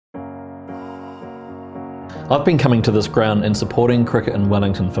I've been coming to this ground and supporting cricket in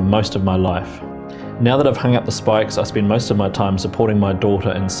Wellington for most of my life. Now that I've hung up the spikes, I spend most of my time supporting my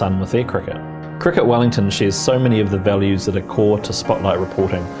daughter and son with their cricket. Cricket Wellington shares so many of the values that are core to Spotlight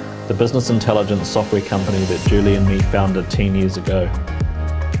Reporting, the business intelligence software company that Julie and me founded 10 years ago.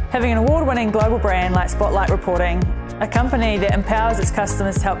 Having an award-winning global brand like Spotlight Reporting, a company that empowers its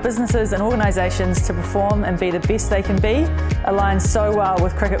customers to help businesses and organisations to perform and be the best they can be, aligns so well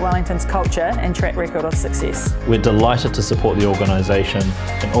with Cricket Wellington's culture and track record of success. We're delighted to support the organisation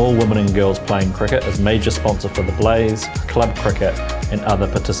and all women and girls playing cricket as major sponsor for the Blaze, club cricket and other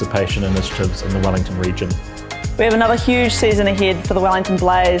participation initiatives in the Wellington region. We have another huge season ahead for the Wellington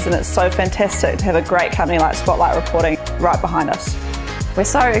Blaze, and it's so fantastic to have a great company like Spotlight Reporting right behind us. We're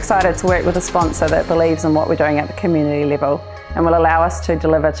so excited to work with a sponsor that believes in what we're doing at the community level and will allow us to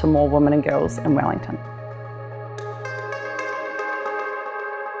deliver to more women and girls in Wellington.